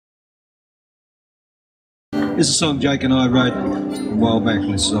This is a song Jake and I wrote a while back,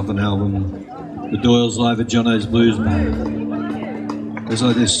 and this is off an album, The Doyles Live at Johnny's Blues. It's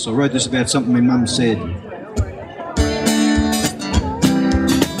like this. I wrote this about something my mum said.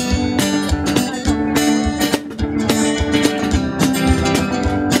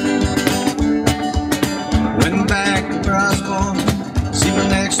 Went back where I was born, see my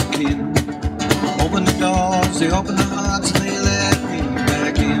next of kin. Opened the doors, they opened the hearts, and they let me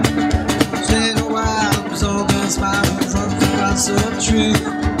back in. Stayed a while, it was all good, smiling, something not so true.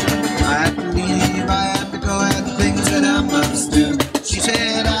 I had to leave, I had to go, I had things that I must do. She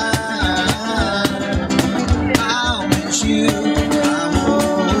said, I'll miss you, I'll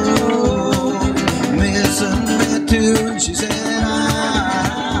miss me too. And she said,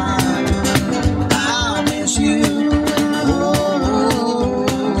 I'll miss you,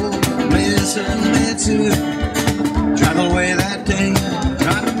 missing me too. Travel away that day,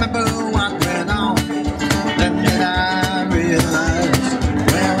 trying to remember what went on. Then did I realize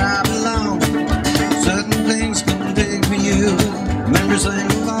where I belong. Certain things can take for you, memories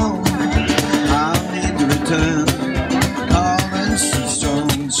linger long. I'll need to return, calling so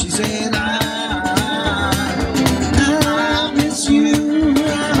strong. She said, I'll miss you, I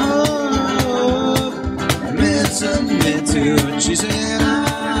hope, missing me too. And she said,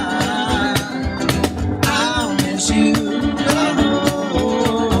 I'll miss you, I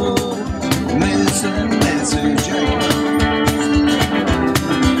hope, missing me too. Jake.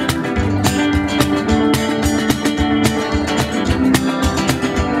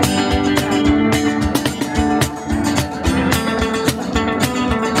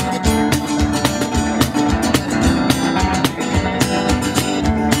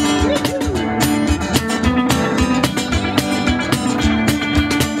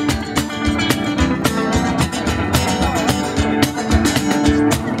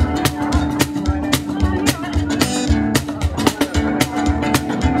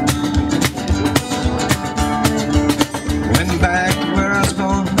 Back to where I was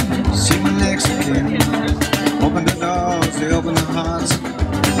born, see my next of kin. Open the doors, they open the hearts,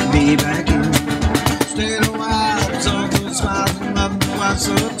 let me back in. Stayed a while, it was all good smiles and nothing was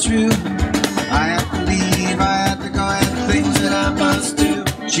so true. I had to leave, I had to go, I had things that I must do.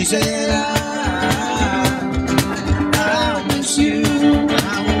 She said,